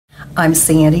I'm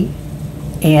Sandy,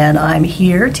 and I'm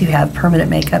here to have permanent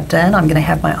makeup done. I'm going to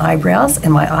have my eyebrows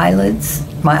and my eyelids,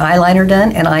 my eyeliner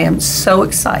done, and I am so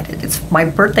excited. It's my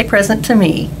birthday present to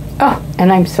me. Oh, and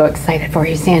I'm so excited for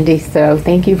you, Sandy. So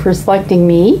thank you for selecting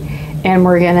me, and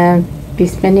we're going to be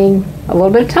spending a little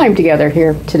bit of time together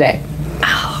here today.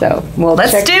 Oh, so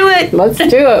let's do it. Let's do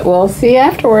it. We'll see you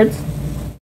afterwards.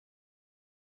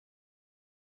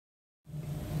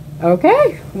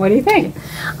 Okay, what do you think?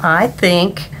 I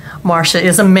think Marsha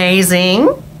is amazing.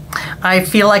 I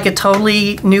feel like a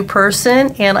totally new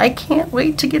person, and I can't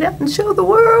wait to get out and show the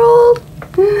world.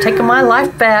 Taking my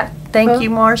life back. Thank you,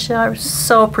 Marsha. I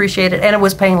so appreciate it. And it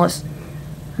was painless.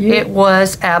 It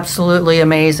was absolutely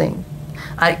amazing.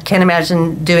 I can't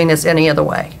imagine doing this any other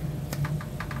way.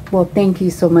 Well, thank you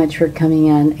so much for coming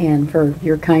in and for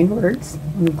your kind words.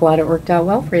 I'm glad it worked out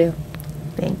well for you.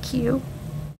 Thank you.